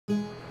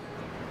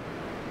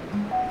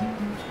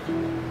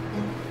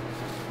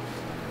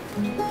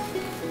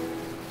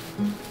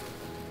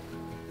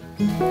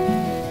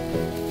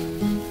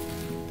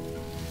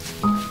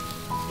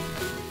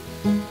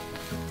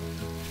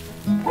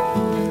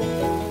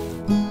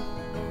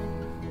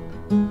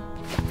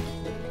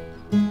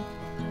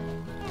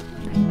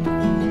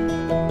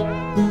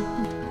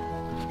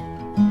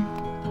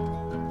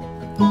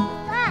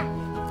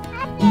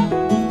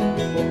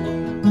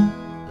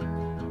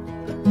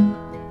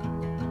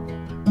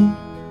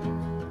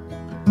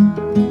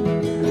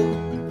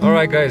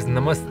Alright guys,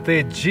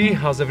 namaste ji,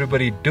 how's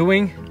everybody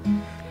doing?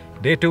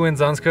 Day 2 in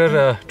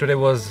Zanskar. Today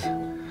was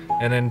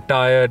an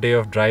entire day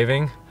of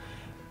driving.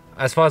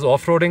 As far as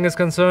off-roading is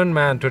concerned,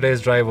 man, today's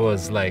drive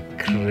was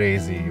like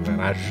crazy, man.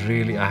 I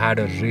had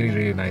a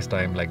really nice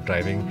time like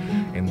driving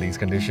in these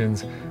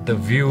conditions. The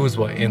views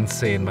were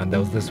insane, man. There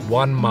was this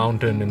one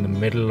mountain in the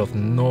middle of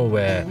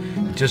nowhere.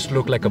 It just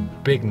looked like a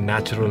big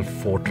natural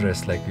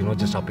fortress, like, you know,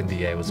 just up in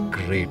the air. It was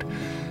great.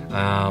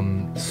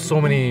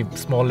 So many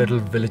small little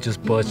villages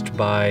perched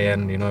by,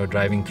 and you know,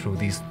 driving through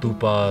these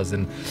stupas,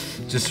 and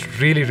just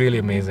really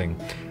amazing.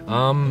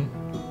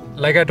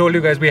 Like I told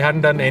you guys, we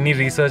hadn't done any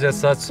research as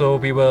such, so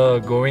we were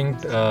going,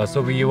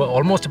 so we were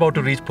almost about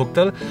to reach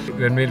Phugtal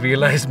when we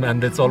realized,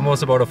 man, it's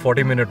almost about a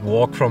 40-minute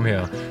walk from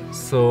here.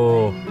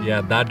 So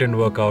yeah, that didn't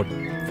work out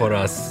for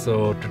us.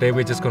 So today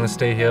we're just gonna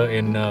stay here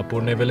in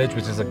Purney Village,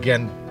 which is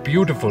again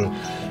beautiful,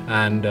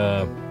 and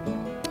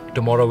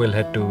tomorrow we'll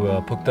head to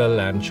Phugtal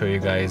and show you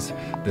guys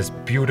this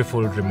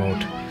beautiful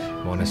remote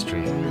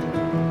monastery.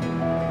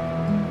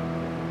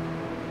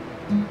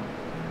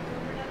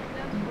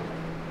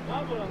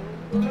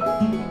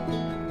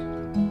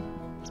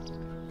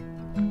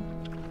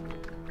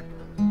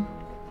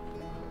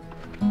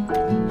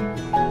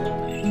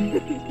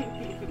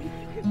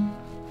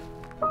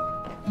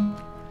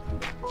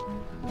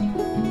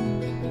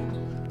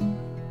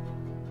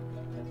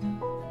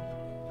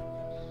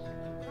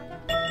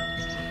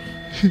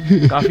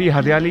 काफी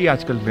हरियाली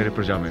आजकल मेरे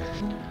प्रजा में,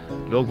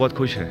 लोग बहुत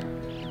खुश हैं।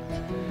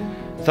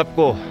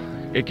 सबको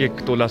एक एक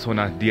तोला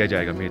सोना दिया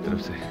जाएगा मेरी तरफ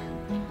से।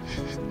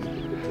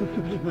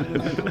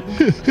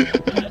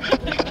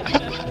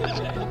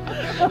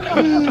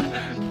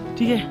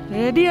 ठीक है,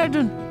 ready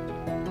Arjun?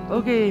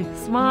 Okay,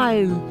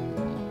 smile.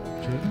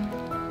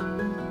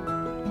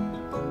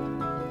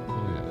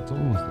 Oh yeah, it's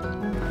almost there.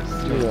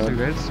 See you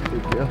guys.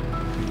 Take care.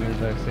 You guys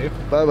drive safe.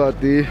 Bye,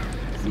 Barty.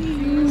 See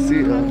you.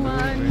 See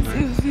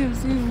you.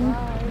 See you.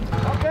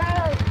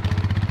 Okay.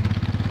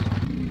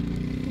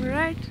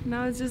 Alright,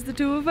 now it's just the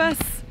two of us.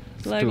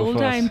 Like old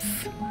times.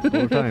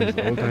 Old times.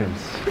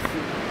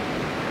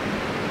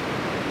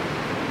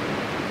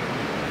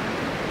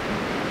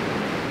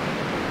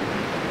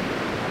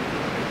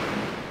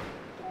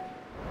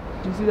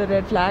 Do you see the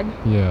red flag?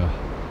 Yeah,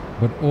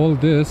 but all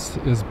this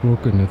is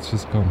broken, it's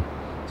just come.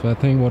 So I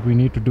think what we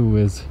need to do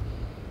is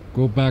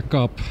go back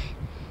up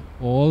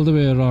all the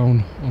way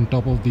around on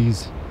top of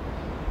these,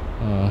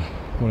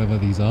 whatever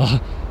these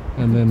are,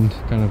 and then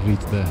kind of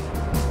reach there.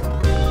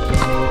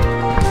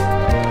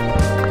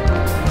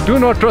 Do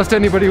not trust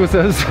anybody who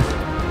says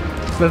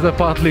there's a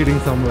path leading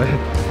somewhere.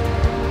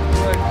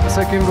 Right,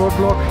 second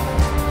roadblock,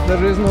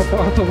 there is no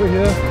path over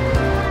here.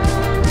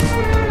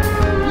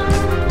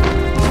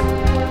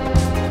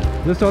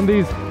 Just on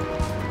these.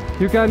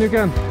 You can.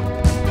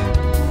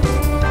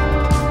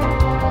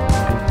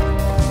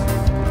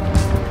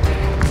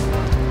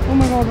 Oh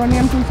my god, Ronnie,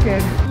 I'm too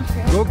scared.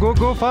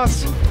 Go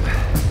fast.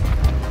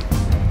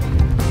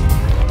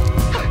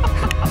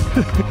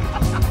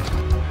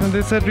 And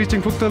they said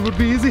reaching Phugtal would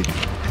be easy.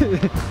 I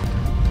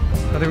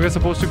think we're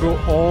supposed to go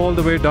all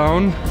the way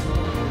down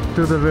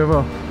to the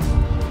river.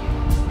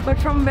 But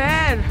from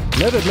where?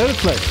 Let it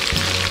slide.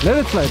 Let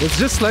it slide. It's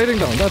just sliding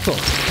down, that's all.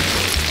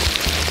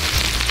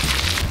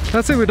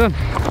 That's it, we're done.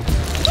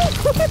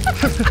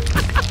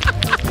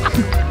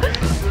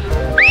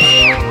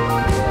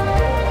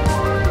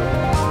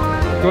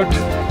 Good.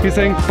 He's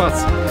saying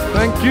pass.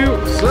 Thank you,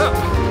 sir.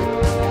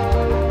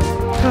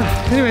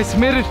 Anyways,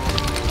 made it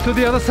to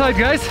the other side,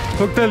 guys.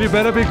 Phugtal, you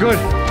better be good.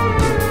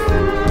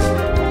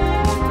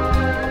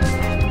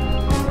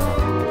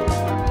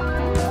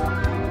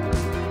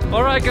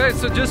 Alright guys,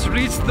 so just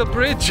reached the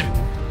bridge.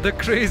 The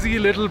crazy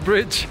little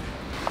bridge.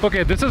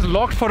 Okay, this is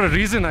locked for a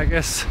reason, I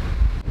guess.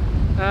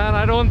 And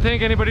I don't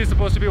think anybody's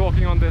supposed to be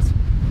walking on this.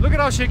 Look at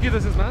how shaky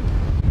this is, man.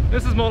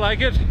 This is more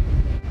like it.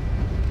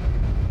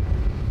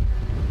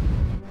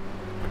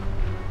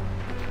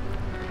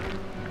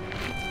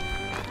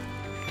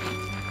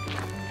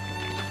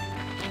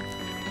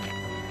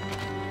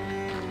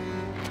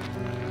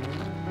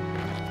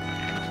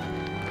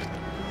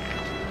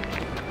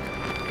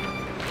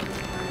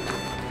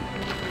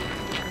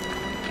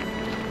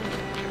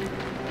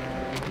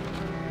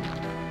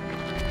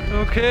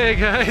 Okay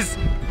guys,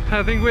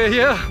 I think we're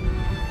here.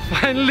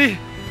 Finally.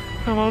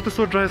 My mouth is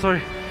so dry,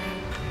 sorry.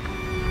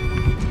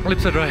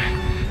 Lips are dry.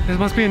 This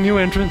must be a new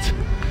entrance.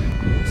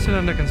 Still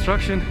under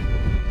construction.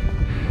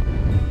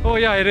 Oh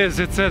yeah, it is.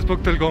 It says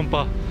Phugtal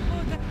Gompa.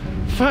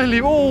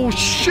 Finally. Oh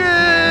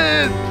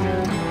shit!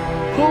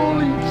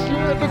 Holy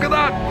shit, look at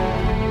that!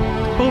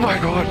 Oh my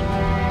god.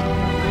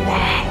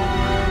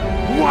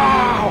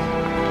 Wow!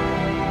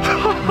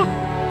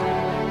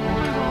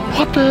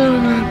 What the hell,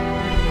 man?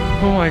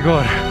 Oh my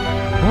god.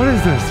 What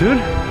is this,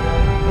 dude?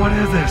 What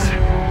is this?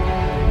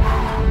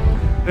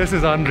 This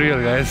is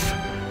unreal, guys.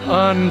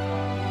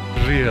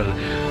 Unreal.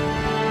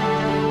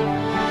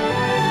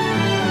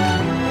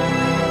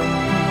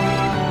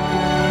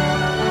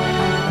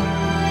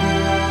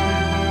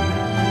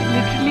 It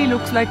literally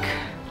looks like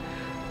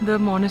the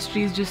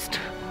monastery is just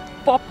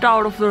popped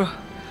out of the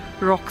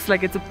rocks,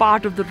 like it's a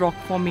part of the rock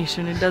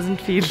formation. It doesn't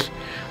feel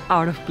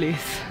out of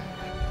place.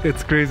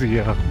 It's crazy,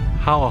 yeah.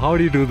 How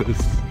do you do this?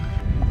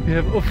 We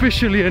have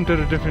officially entered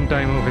a different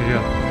time over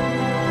here.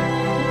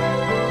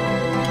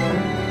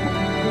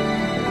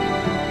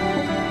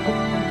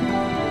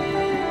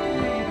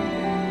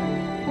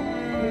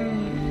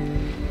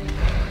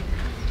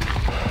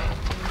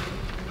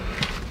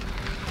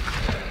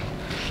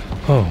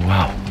 Oh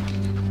wow.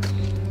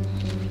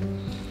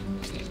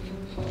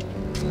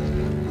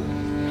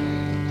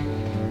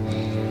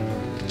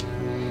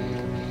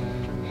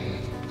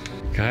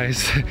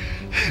 Guys,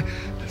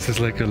 this is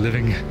like a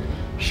living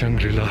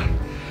Shangri-La.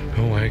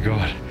 Oh my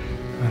god.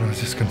 I know, it's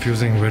just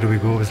confusing. Where do we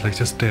go? It's like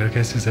just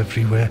staircases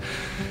everywhere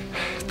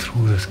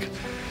through this.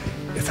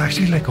 It's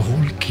actually like a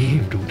whole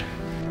cave, dude.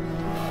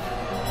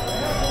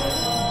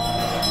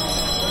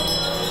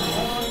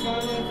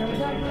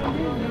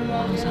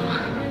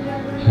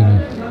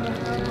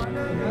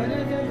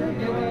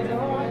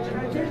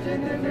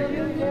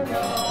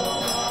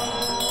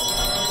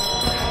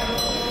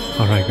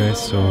 Alright guys,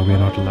 so we're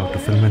not allowed to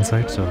film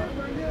inside, so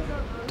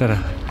ta-da.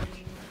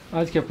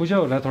 आज क्या पूजा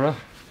हो रहा है थोड़ा?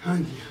 हाँ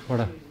जी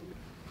बड़ा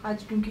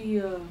आज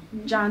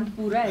क्योंकि चांद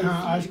पूरा है।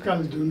 हाँ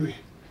आजकल दोनों है।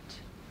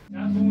 You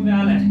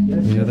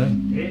hear that?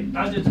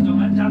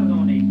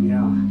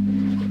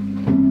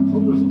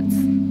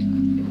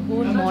 The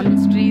whole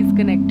monastery is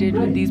connected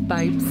with these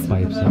pipes.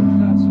 Pipes, huh?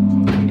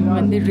 And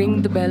when they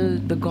ring the bell,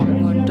 the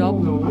gong on top,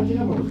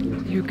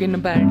 you can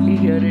apparently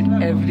hear it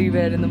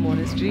everywhere in the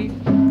monastery.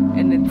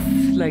 And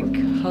it's like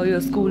how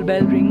your school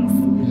bell rings,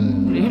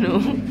 you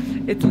know,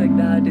 it's like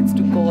that. It's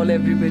to call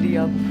everybody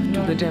up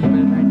to the temple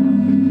right now.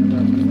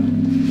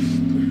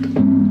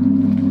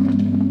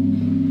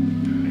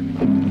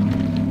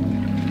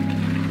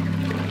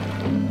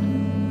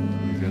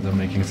 These guys are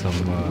making some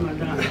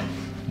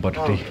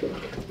butter tea.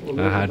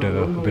 I had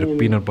a bit of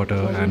peanut butter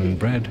and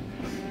bread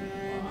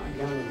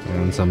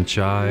and some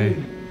chai.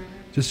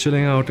 Just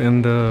chilling out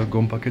in the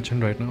Gompa kitchen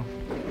right now.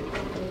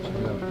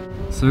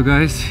 So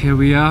guys, here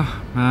we are,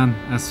 man.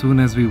 As soon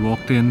as we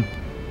walked in,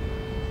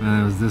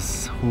 there was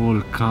this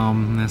whole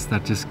calmness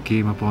that just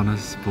came upon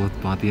us. Both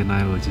Barty and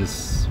I were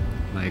just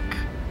like,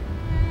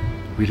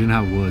 we didn't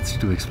have words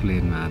to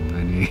explain,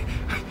 man.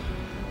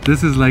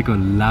 This is like a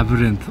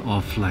labyrinth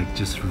of like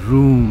just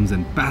rooms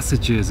and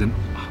passages, and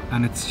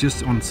it's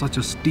just on such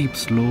a steep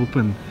slope,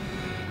 and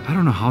I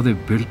don't know how they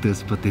built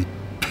this, but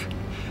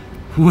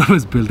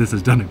whoever's built this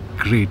has done a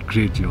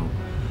great job.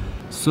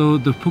 So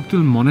the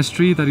Phugtal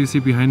Monastery that you see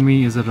behind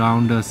me is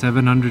around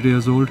 700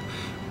 years old,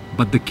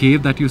 but the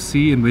cave that you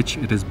see in which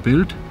it is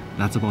built,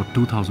 that's about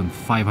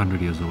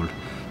 2,500 years old.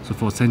 So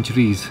for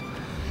centuries,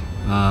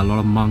 a lot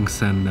of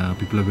monks and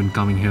people have been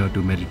coming here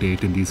to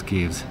meditate in these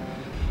caves.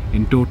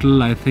 In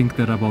total, I think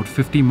there are about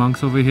 50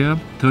 monks over here,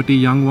 30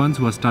 young ones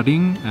who are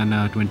studying, and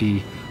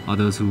 20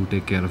 others who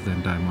take care of the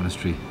entire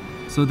monastery.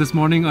 So this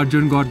morning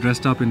Arjun got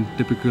dressed up in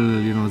typical,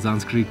 you know,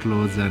 Zanskar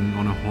clothes and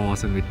on a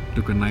horse, and we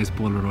took a nice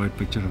Polaroid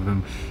picture of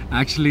him.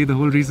 Actually, the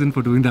whole reason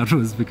for doing that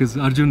was because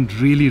Arjun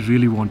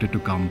really wanted to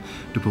come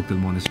to Phugtal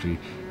Monastery,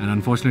 and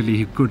unfortunately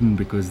he couldn't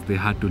because they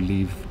had to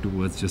leave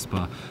towards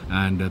Jispa,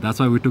 and that's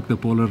why we took the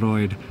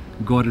Polaroid,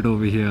 got it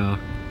over here,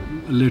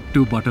 lit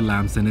 2 butter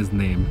lamps in his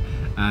name,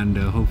 and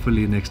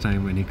hopefully next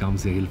time when he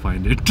comes here he'll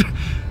find it.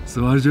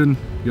 So Arjun,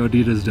 your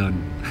deed is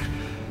done.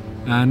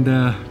 And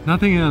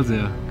nothing else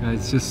here,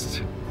 guys.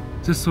 Just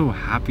so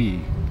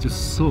happy,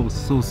 just so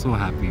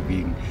happy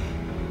being.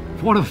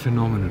 What a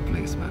phenomenal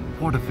place, man.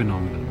 What a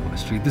phenomenal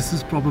monastery. This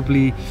is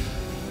probably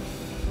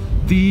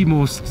the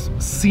most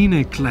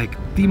scenic, like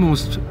the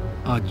most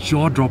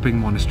jaw-dropping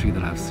monastery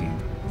that I've seen.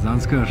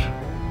 Zanskar,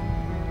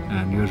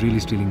 and you're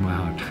really stealing my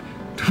heart,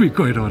 to be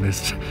quite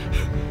honest.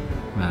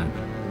 Man,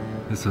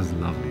 this was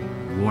lovely.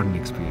 What an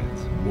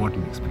experience. What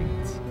an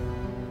experience.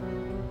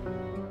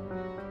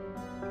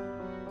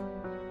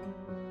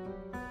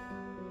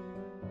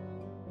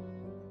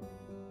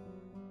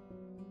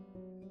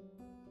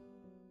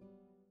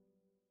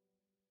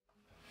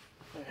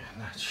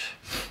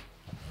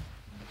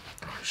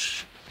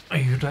 Are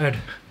you tired?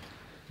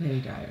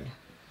 Very tired.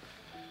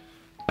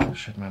 Oh,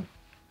 shit, man.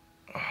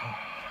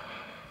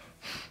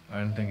 I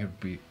didn't think it'd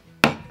be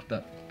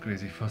that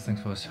crazy. First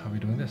things first, how are we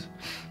doing this?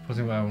 First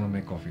thing, I want to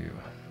make coffee.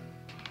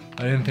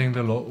 I didn't think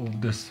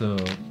this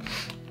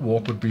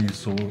walk would be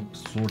so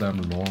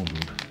damn long,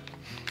 dude.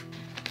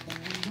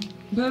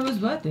 But it was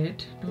worth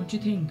it, don't you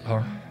think?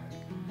 Huh?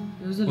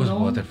 It was It was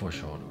worth it for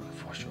sure, dude,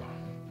 for sure.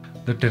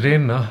 The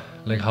terrain,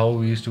 like how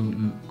we used to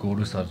go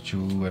to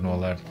Sarchu and all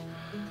that,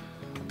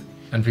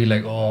 and feel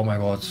like, oh my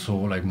god, so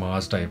like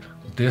Mars type.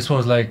 this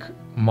was like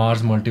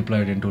Mars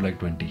multiplied into like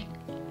 20.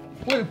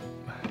 Wait.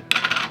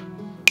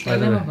 Tell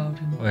them about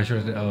him. Why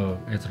should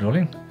it's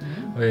rolling?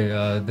 Wait,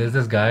 there's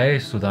this guy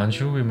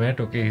Sudhanshu we met.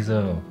 Okay, he's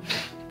a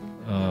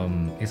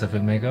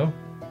filmmaker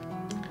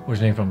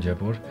originating from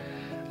Jaipur,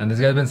 and this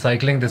guy's been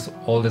cycling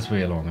all this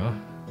way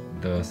along,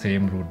 the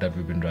same route that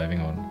we've been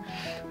driving on,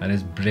 and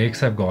his brakes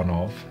have gone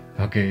off.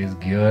 Okay, his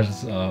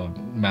gears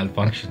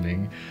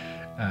malfunctioning,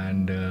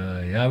 and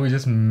yeah, we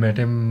just met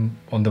him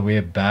on the way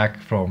back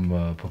from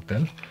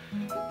Phugtal.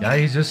 Yeah,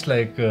 he's just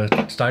like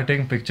started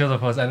taking pictures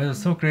of us, and it was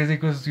so crazy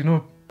because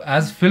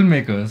as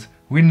filmmakers,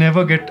 we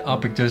never get our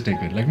pictures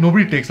taken. Like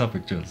nobody takes our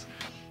pictures.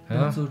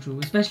 That's so true,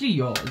 especially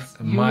yours.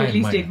 You at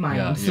least take mine.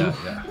 Yeah, so.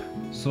 yeah.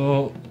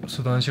 So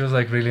Sudhanshu was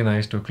like really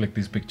nice to click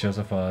these pictures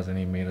of us, and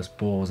he made us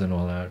pose and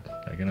all that.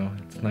 Like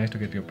it's nice to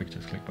get your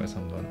pictures clicked by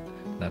someone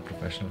that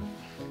professional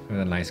with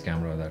a nice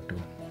camera that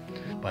too.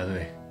 By the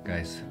way,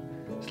 guys,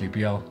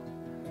 Sleepy Owl,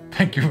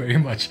 thank you very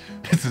much.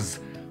 This is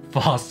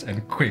fast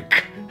and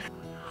quick.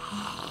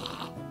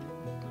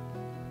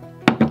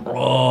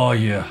 Oh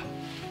yeah.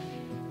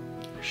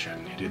 Shit,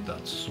 he did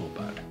that so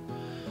bad.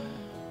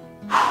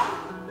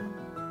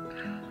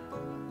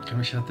 Can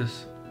we shut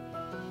this?